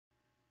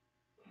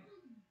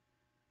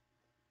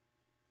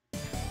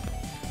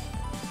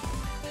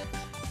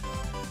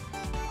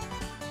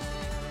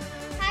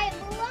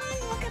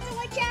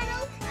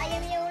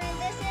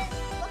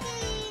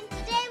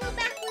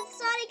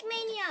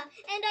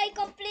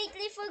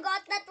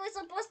forgot that we're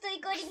supposed to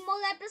recording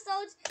more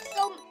episodes.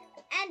 So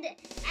and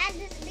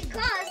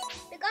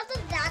because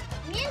of that,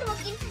 me and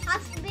Joaquin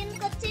have been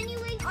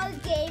continuing our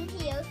game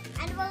here,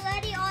 and we're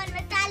already on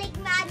Metallic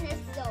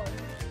Madness Zone.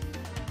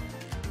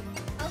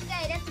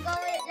 Okay, let's go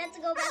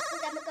back to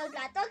Chemical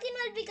Plant. Joaquin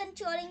will be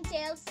controlling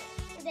Tails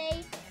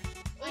today.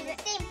 On the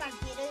same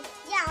computer.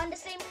 Yeah, on the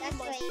same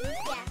keyboard.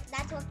 Yeah,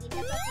 that's Joaquin.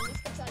 He's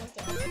controlling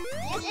Tails.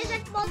 This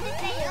isn't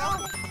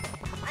multiplayer.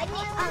 I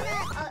mean,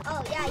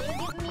 oh yeah, you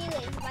give me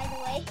range, by the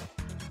way.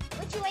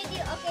 Which way do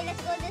you? Okay,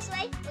 let's go this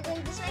way. We're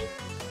going this way.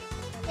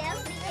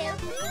 Tails, be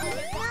careful.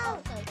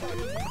 No.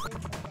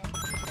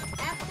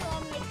 I have to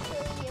make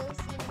sure you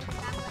see me the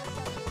camera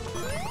so you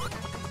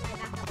my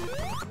backup.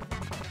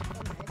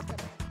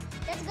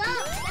 Let's go.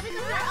 Let me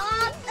come back.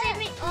 Oh, save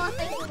me. Oh,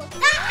 thank you.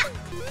 Ah!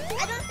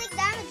 I don't take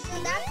damage, so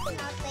that's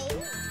not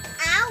safe.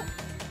 Ow!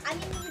 I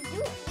mean,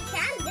 you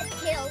can get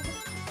killed.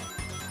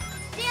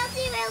 Tails,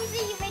 you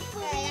wait for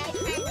me.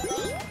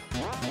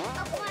 Oh,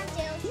 come on,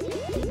 Tails.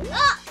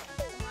 Oh!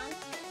 Come on,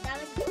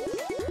 damage goes.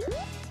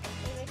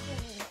 You wait for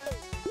me.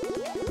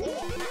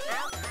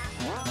 Ow.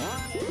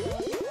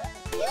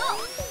 Yo!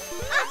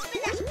 Ah,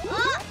 spin dash.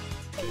 Oh!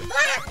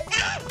 Ah!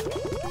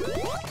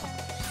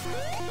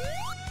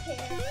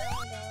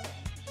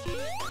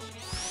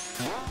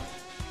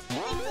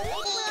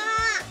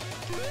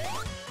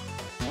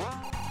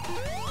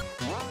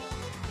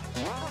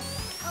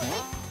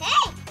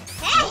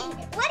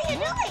 What are you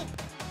doing?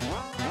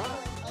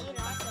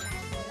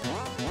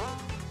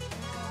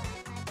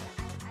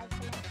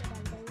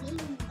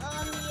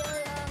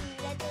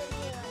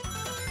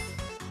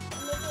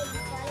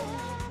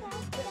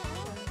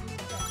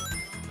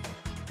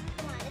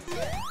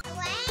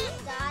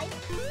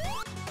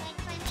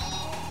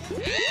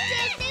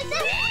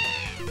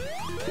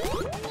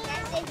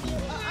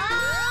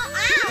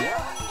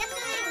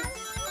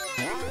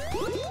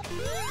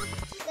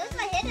 There's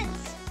my hidden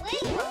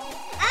spring.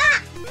 Ah!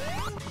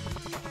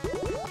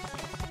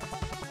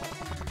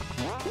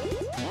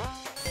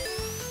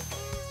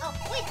 Oh,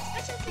 wait,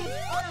 special thing.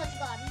 Oh no, it's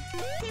gone.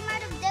 Came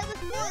out of there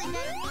with food,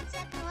 that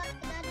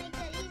makes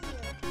that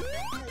easier.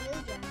 No,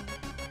 you're done.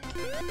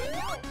 I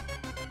know.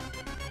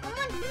 Come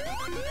on.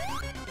 Oh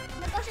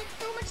my gosh, it's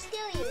too much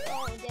skill.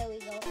 Oh, there we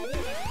go.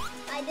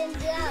 I didn't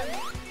jump.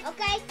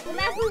 Okay,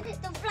 remember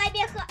to fly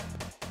back.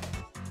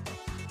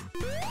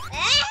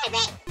 Hey,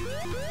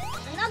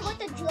 I'm not going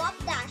to drop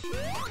dash.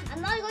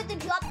 I'm not going to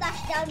drop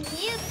dash down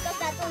here because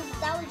that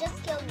will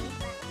just kill me.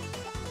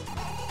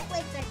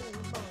 Wait for me,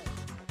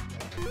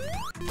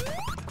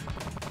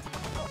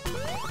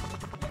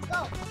 Let's go.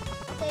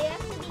 Okay, you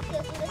have to be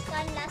careful this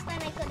time. Last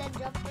time I couldn't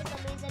jump for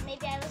some reason.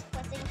 Maybe I was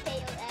pressing K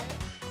or L.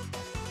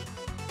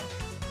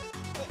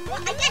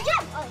 What? I can't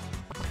jump! Oh.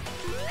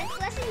 I'm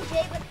pressing J,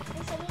 but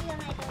for some reason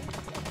I don't.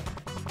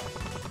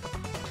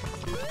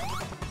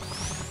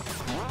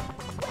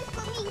 Wait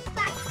for me,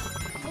 fat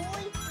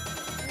boy.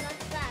 I'm not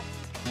fat.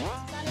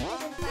 Sonic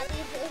isn't fat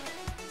either.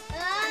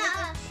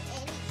 Ah!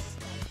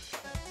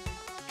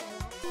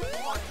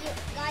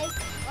 Guys,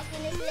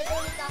 Joaquin is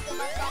literally talking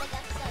about Sonic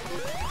episodes.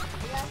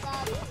 Because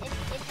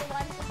if you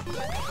want to see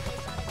us play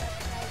Sonic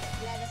episodes,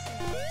 let us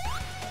know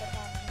in the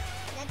comments.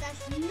 Let us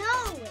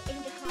know in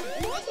the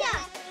comments.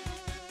 Yeah.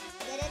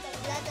 Let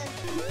us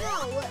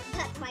know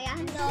that my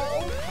answer. No.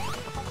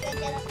 Okay,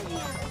 get up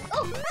here.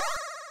 Oh!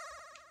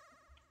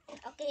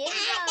 Okay, here we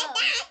go.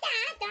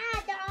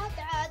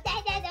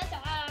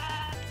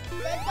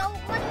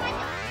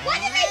 Why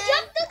did I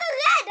jump to the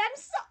red? I'm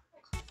so...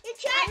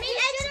 I'm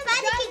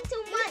panicking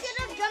too much. You should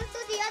have jumped to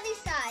the other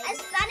side. I'm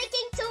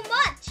panicking too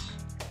much.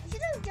 You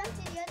should have jumped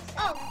to the other side.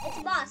 Oh, it's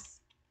boss.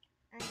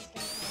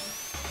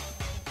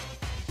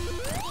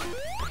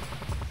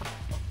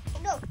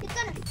 No, it's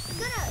gonna.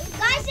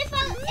 Guys, if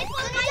our mic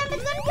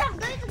is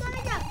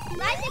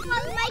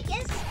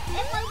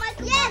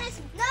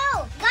no.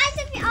 Guys,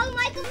 if our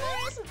microphone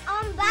is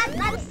bad,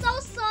 I'm so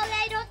sorry.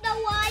 I don't know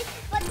why,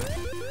 but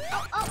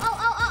oh.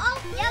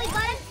 Yeah, we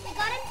got him.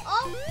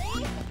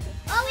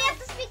 Oh, we have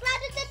to speak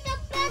louder than the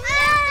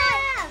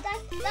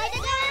best. Let's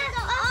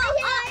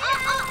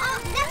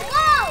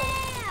go.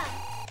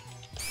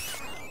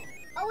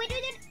 Oh, we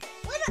did it.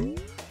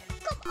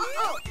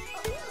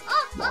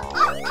 Come on.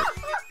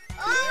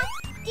 Oh.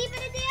 Keep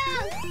it in the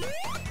air.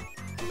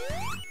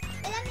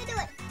 Hey, let me do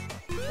it.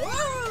 Whoa.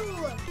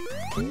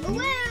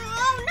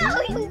 Oh no,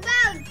 you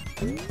bounced.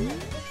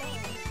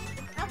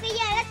 Okay,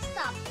 yeah, let's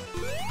stop.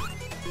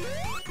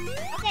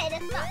 Okay,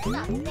 let's stop.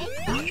 Okay,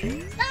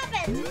 stop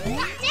it.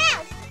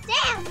 Tails.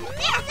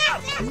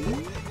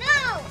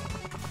 No.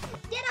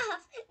 Get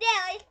off.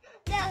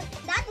 There.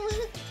 That was.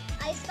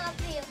 I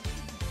stopped you.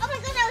 Oh my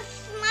god, that was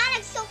smart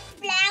and so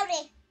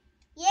loudy.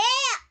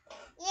 Yeah.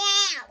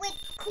 With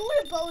cool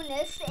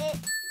bonus.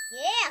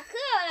 Yeah,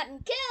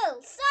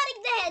 cool. Sonic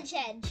the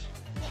Hedgehog.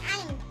 Yeah,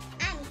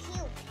 I'm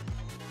cute.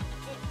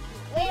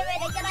 Wait a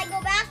minute, can I go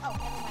back? Oh,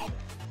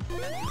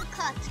 never mind.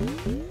 Cut.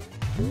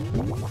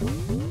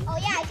 Oh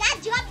yeah, I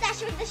can't drop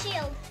dash with the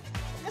shield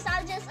because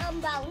I'll just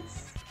bounce.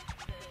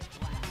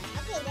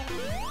 Okay then.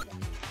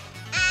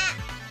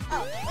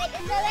 Oh, Wait,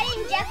 it's already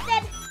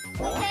injected.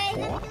 Okay.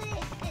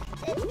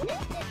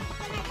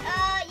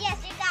 Yes,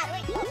 you got.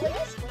 Wait, will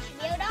you squish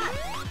me or not?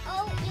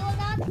 Oh, you will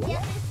not.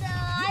 Yes, it's.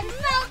 I'm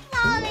so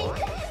sorry.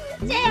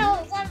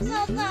 Tails, I'm so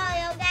sorry.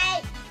 Okay.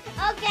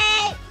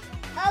 Okay.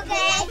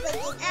 Okay.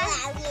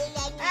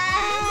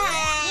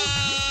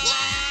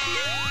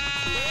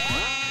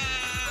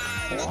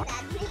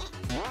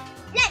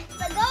 Let's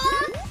go.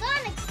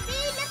 Sonic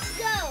speed. Let's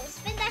go.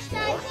 Spin dash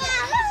time.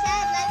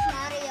 Like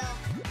Mario.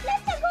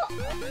 Let's go.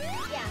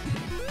 Yeah.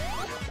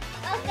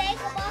 Okay,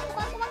 come on.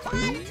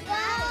 Let's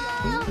go.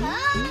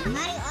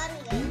 Mario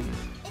Orange.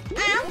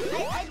 Ow!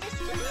 I just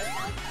jumped it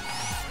out.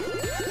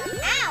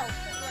 Ow!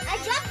 I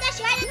dropped dash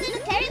right into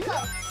the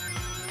tentacle.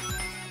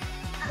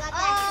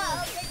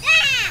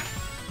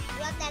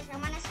 Blood dash. I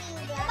wanna see you.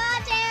 Come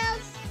on,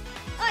 Tails.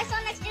 Oh, I saw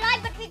next July,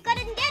 but we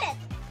couldn't get it.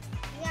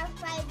 We have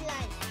 5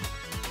 lives.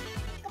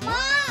 Come on.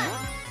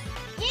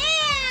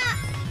 Yeah.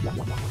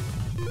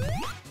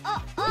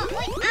 Oh,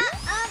 wait.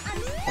 I'm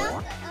stuck.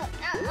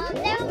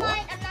 Never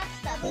mind. I'm not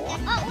stuck.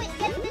 Oh, wait.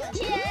 Get the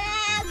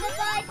chair.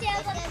 Goodbye,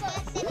 Tails. I'm so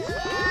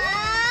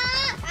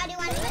How do you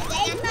want to do it?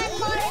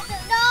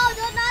 No,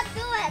 do not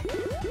do it.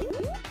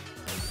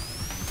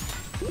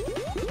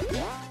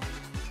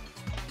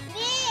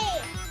 Yay.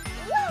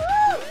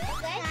 Woohoo.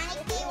 Okay.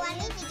 Sonic, do you want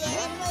me to get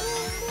it?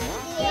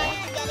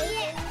 Let's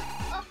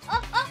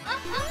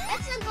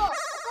go. Come on.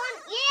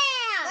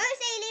 Yeah. Don't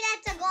say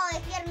let's go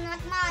if you're not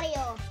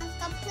Mario.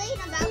 Complain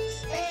about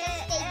special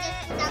stages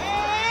without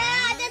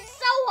That's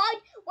so hard.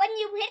 When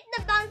you hit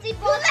the bouncy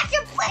ball, it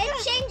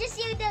changes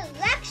your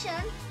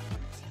direction.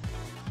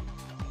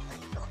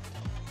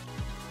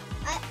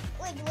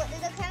 Wait, what did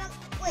the camera?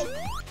 Wait.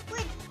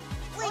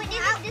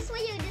 This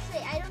way or this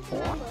way? I don't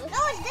remember. No,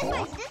 it's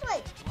this way.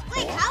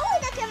 Wait, how are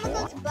the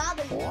chemicals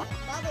bubbling?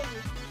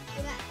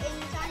 In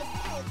Sonic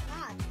 2, it's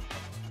not.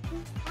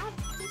 How is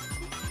this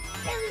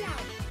very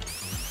loud?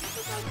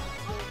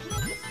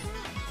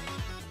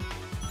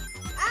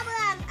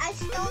 I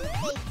stole the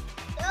thing.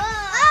 Oh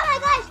my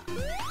gosh!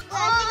 I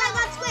think I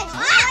got squished.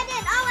 Oh, I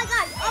did. Oh my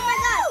god.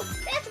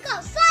 Let's go.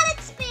 Sonic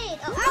speed.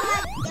 Oh my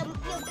god. You're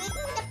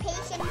breaking the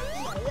patient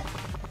seal.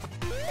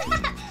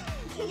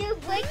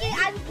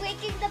 I'm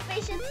breaking the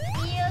patient's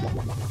ear.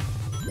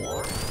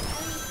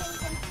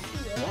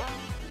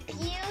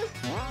 Peel.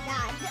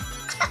 Dad.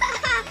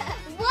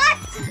 What?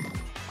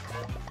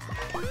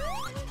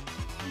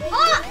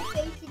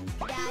 Patient's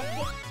dad.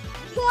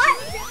 What?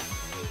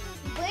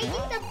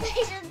 Breaking the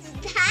patient's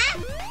dad?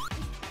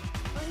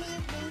 Only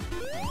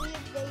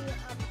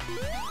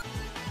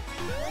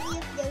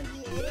if they're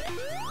here.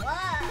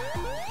 Whoa.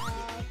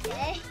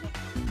 Okay.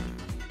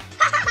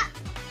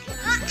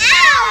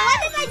 Ow! What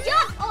did I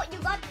jump? Oh, you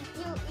got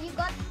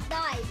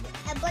died.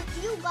 But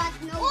you got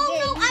no Oh game.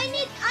 no! I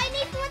need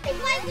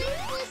 25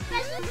 rings for a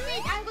special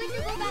stage. I'm going to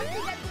go back to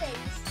the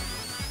rings.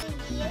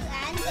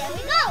 And there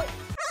we go.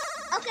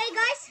 Okay,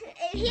 guys.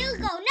 Here we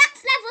go.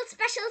 Next level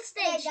special I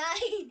stage.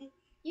 died.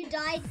 You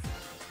died.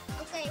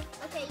 Okay.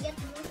 Get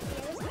the blue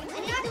stairs. I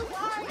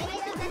need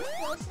to get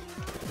closer.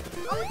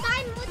 Oh,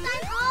 time. Oh,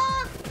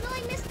 no,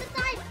 I missed the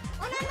time.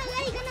 Oh, no,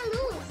 you're gonna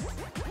lose.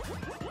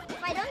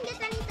 If I don't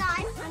get any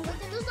time, I'm going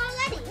to lose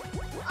already.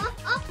 Up.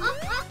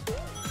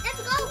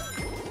 Let's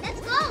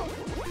go.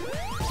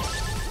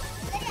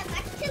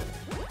 Mach 2.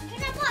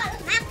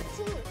 Mach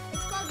 2.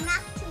 It's called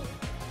Mach 2.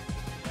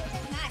 It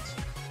says match.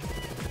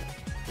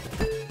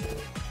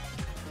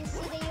 You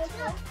see the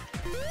UFO?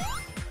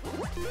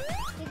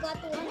 We got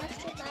 1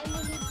 extra time. We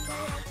need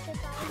more extra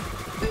time.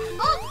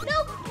 Oh, no!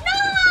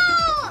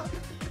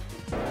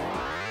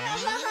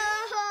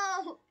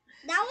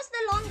 That was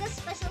the longest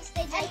special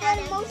stage I had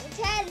The ever. most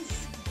tense.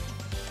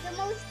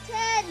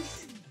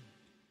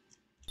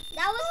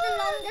 That was the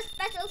longest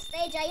special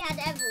stage I had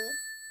ever.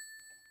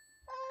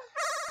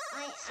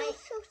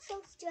 So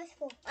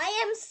stressful. I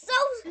am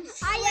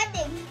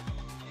Sweating.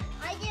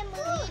 I am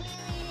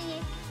really.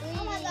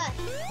 Oh my gosh.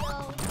 So,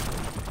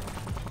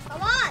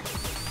 come on.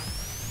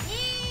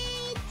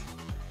 Yeet.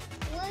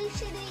 Where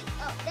should we?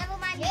 Oh, never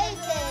mind.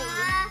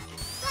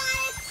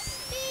 Sonic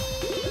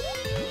speed.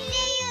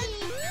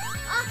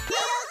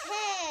 Tails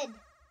head.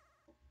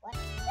 What?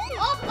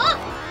 Oh,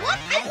 what?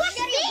 I was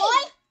Sorry, speed.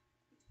 boy.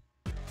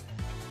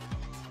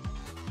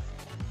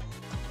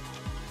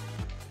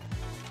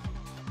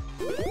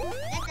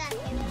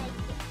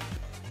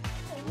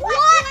 What? What?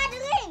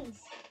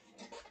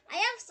 I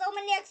have so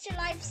many extra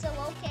lives, so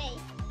okay.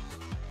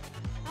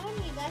 How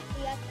many guys do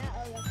you have now?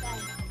 Oh, you're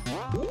done.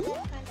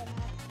 That's kind of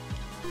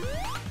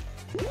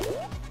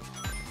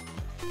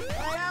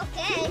But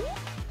okay.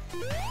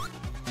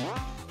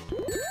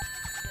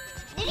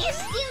 Did you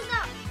steal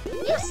the?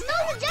 You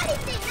stole the jelly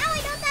thing. Now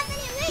I don't have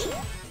any rings.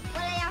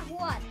 Well, I have 1.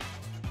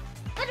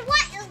 But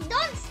what?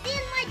 Don't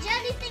steal my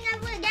jelly thing. I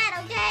will get.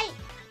 Okay.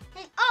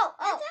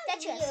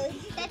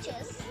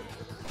 Tetris.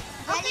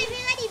 Okay, we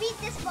already beat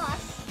this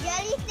boss.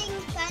 Jelly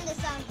things kind of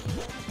sound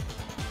weird.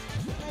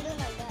 I don't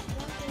like that.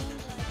 Don't do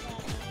it like that.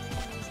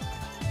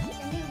 It's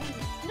a newbie.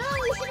 No,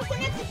 we should have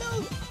connected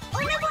those. Oh,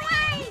 never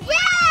mind.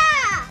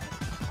 Yeah.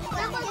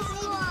 That was just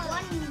need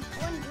 1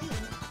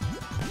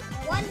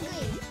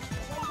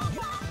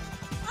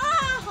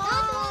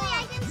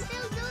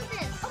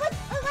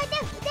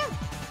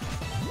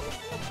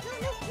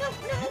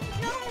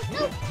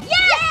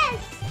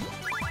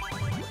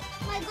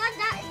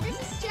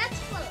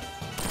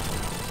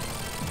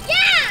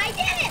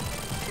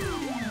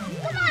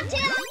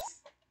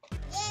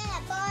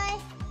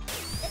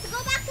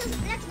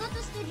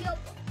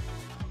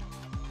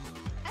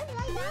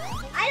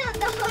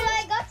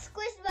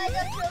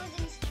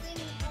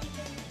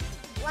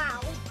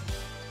 Wow.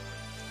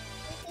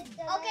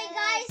 Okay,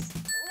 guys,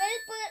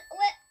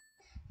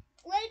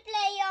 we'll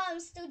play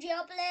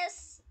Studiopolis.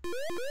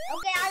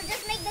 Okay, I'll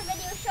just make the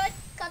video short,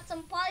 cut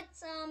some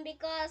parts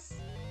because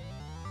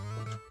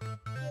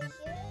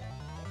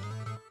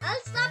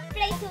I'll stop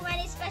playing too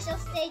many special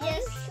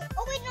stages.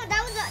 Oh wait, no,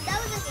 that was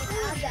a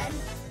school gun.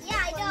 Yeah,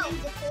 I know.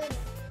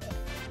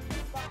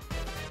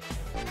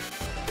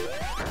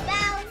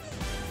 Bounce.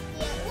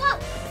 Yeah. Whoa.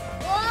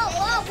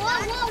 Whoa.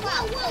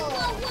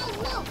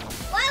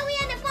 Why are we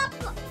in the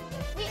popcorn?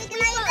 Can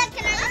I eat that?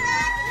 Can I eat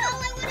that? No,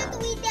 I wanted to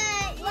eat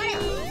that.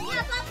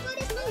 Yeah, popcorn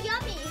is so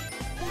yummy.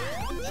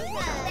 We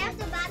have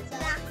to bounce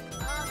back.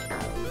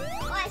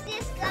 Oh, I see a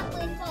scrap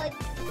win code.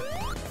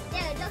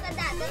 Yeah, look at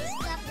that. That's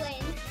scrap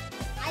win.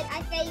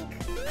 I think.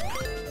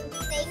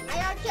 I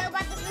don't care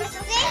about the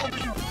special thing.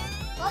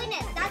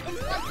 Hornet. That is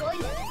called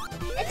Hornet.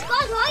 It's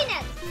called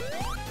Hornet.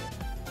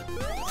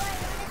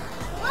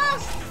 Whoa!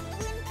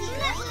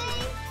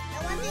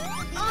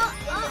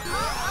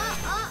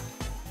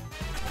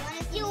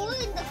 You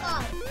ruined the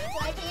car.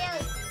 Right here.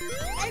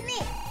 Help me.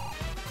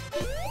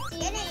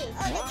 Get it.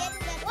 Oh, they're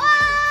getting that.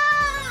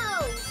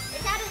 Whoa!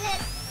 It's out of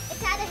it.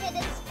 It's out of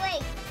hidden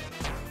spring.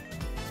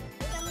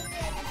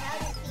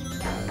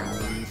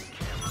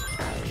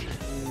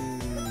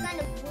 What kind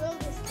of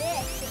world is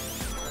this?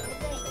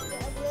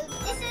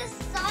 This is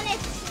Sonic.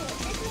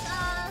 This is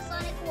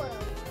Sonic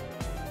world.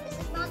 This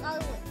is not our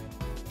world.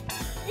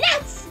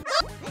 Let's go!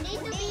 I need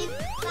to be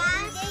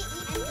fast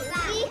and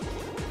fast.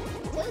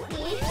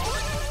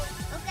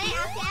 Okay,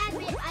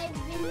 I've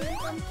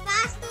become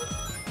faster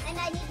and I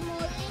need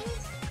more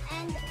rings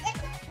and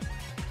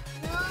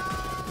no,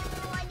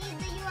 I need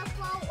the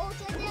UFO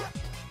also there.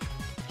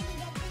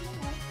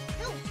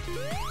 No.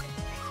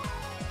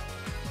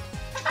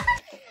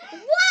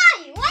 Why?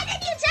 Why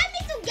did you tell me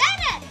to get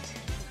it?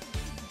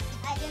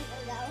 I didn't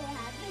know that would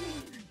happen.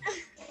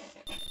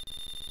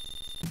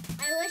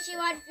 I wish you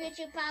had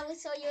future powers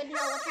so you'd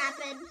know what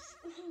happens.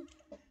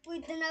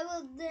 Wait, then I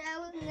will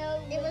know.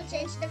 It will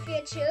change the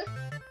future.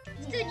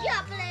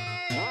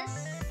 Studiopolis!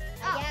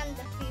 I am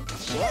the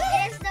future.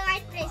 It is the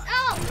right place.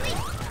 Oh, wait!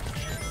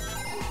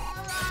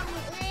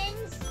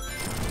 Rings.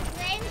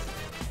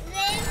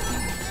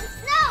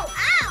 No!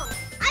 Ow!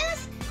 I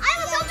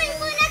was hoping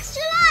for an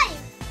extra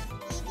life!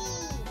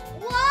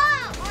 Whoa!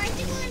 Oh, I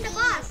think we're in the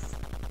boss.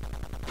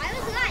 I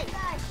was right.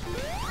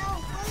 No,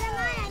 where am I?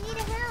 I need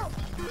help.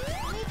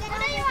 What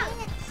are you on?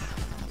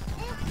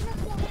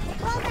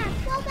 Fall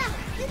back.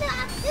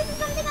 This is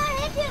something I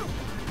hit you.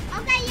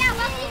 Okay, yeah,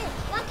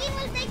 Joaquin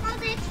will take all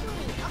the hits for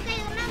me. Okay,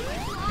 remember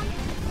to hit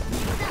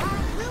the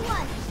blue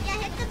one. Yeah,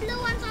 hit the blue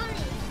ones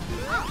only.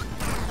 Oh.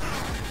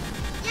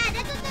 Yeah,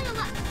 that's what the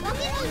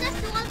Joaquin will just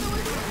do all the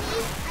work for me.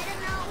 I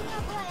don't know.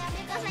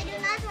 Because I do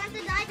not want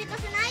to die.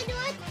 Because when I do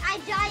it, I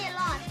die a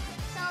lot.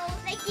 So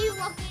thank you,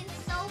 Joaquin,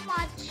 so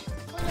much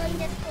for doing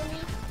this for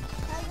me.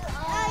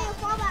 Oh,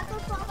 fall back.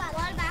 Fall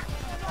back.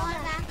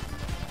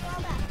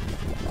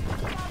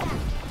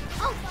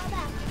 Oh, fall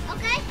back.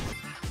 Okay.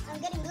 I'm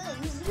getting good.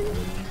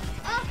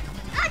 Oh,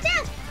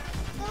 Chance!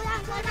 Fall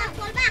back.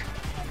 Fall back.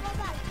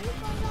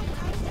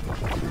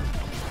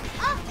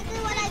 Oh, this is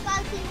what I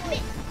call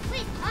teamwork.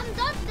 Wait,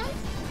 don't.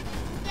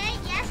 Okay,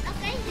 yes,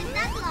 okay, hit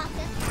that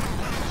rocket.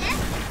 Yes,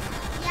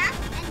 yeah,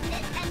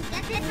 and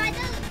get hit by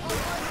the.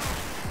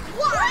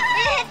 What?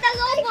 It hit the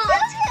robot.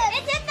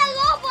 It hit the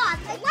robot.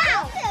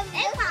 Wow.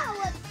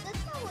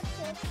 That's not what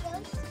Chance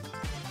does.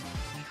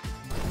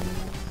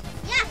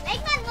 Yeah,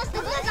 Eggman was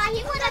the good guy.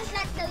 He would have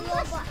let the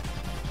robot.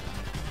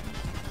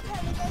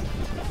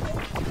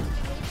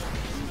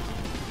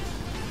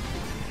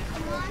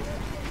 Come on.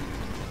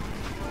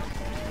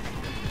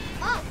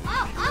 Oh.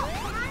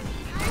 Come on.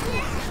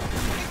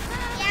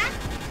 Yes. Yeah.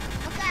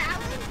 Okay,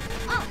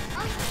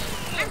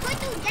 I'm going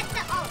to get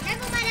the. Oh,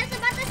 never mind. I was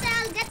about to say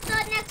I'll get the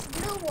next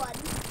blue one.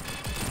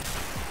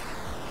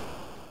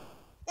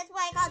 That's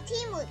why I call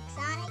teamwork,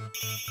 Sonic.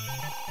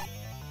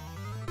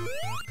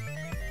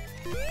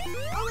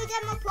 Oh, we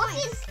got more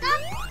points.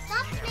 Okay,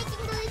 stop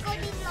making the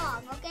recording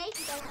long, okay?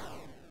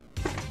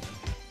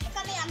 Look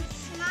at me, I'm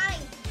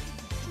smiling.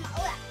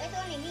 Oh, that's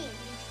only me.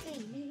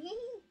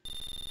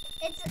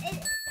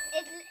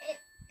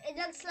 It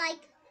looks like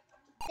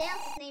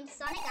Tails named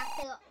Sonic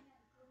after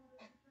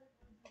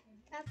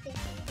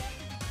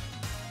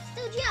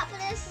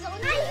Studiopolis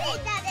Zone. I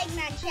hate that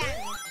Eggman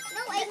channel.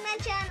 No Eggman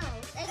channel.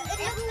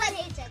 Everyone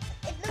hates it.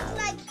 It looks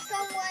like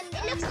someone.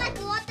 It looks like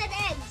rotten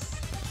eggs.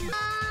 Oh,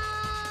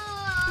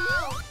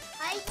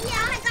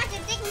 yeah, I got you.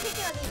 Take a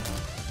picture of me.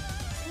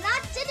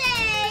 Not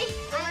today.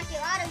 I want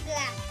your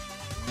autograph.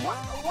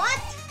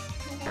 What?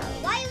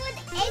 Why would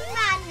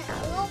Eggman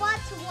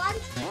robots want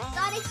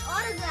Sonic's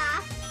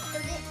autograph? No,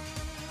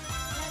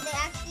 they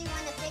actually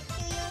want to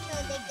picture you so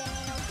they can,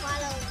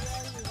 follow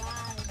where you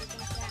are. They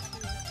can track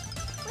you.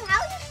 Well,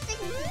 how are you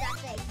sticking to that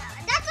thing?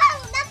 That's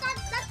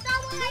not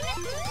what I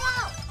meant to do.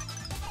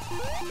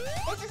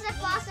 This is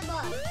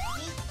impossible.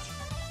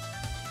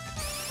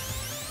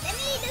 Let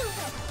me do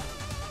this.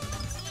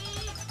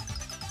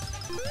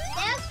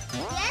 There.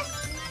 Yes.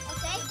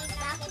 Okay.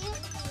 Back here.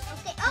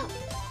 Okay.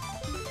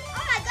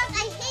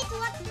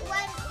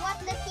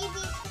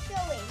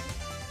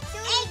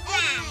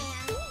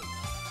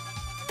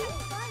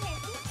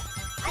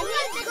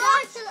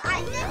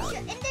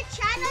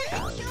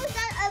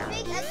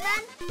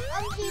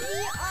 RGB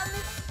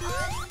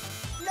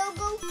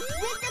logo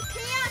with the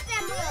Chaos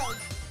Emerald.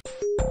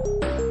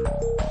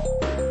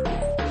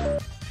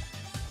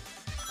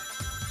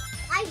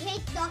 I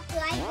hate Dr.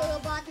 Ivo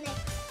Robotnik.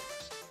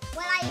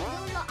 Well, I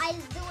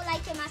do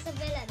like him as a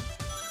villain.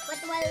 But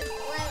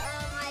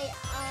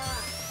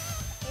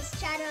his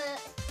channel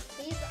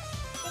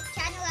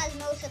has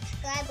no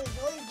subscribers.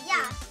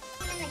 Yeah.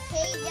 In a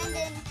cage and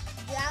then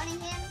drowning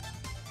him.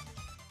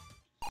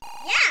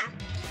 Yeah.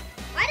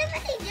 Why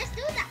doesn't he just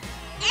do that?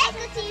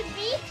 Echo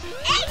TV,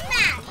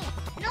 Eggman.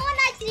 No one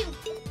likes you.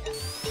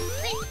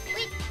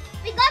 Wait.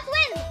 We got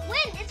wind.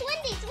 Wind. It's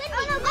windy. It's windy.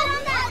 Oh no, go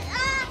on that.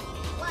 Yeah.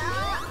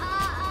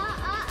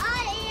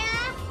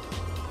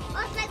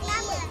 Oh, it's like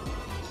lava.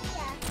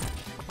 Yeah.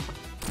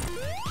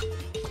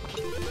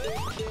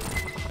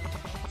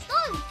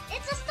 Stone.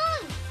 It's a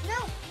stone. No,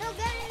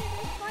 get it.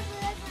 It's part of the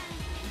Eggman.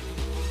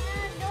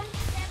 Don't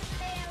step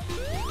down.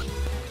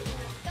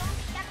 Don't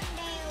step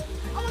down.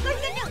 Oh my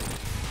gosh, get down.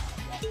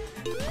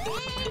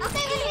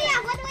 Okay,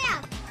 what do we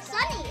have?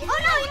 Sunny. Oh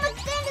no, you must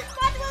stay in the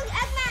spot where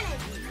Eggman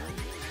is.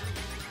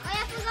 Oh yeah, I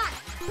forgot.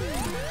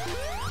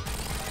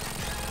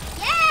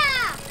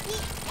 Yeah!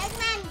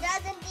 Eggman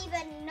doesn't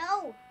even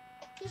know.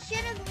 He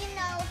should have,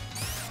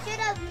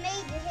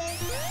 made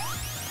his,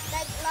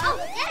 Oh,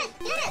 get it!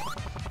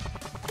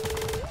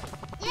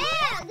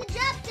 Yeah, good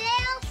job,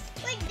 Tails.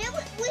 Wait,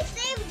 we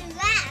saved the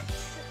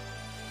rats.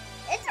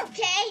 It's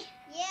okay.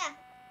 Yeah.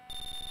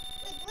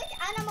 Wait, which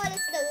animal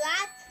is the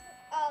rat?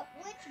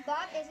 Which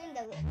bot is in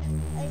the,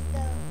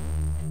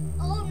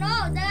 Oh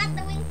no, they're at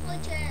the wing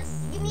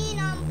floaters. You mean,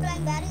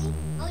 Flying Battery?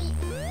 Oh, yeah.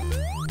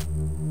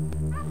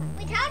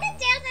 Wait, how did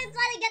Tails and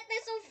Sonic get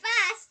there so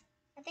fast?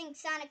 I think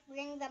Sonic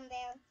brings them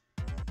there.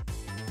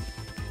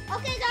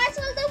 Okay, guys,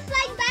 we'll do fly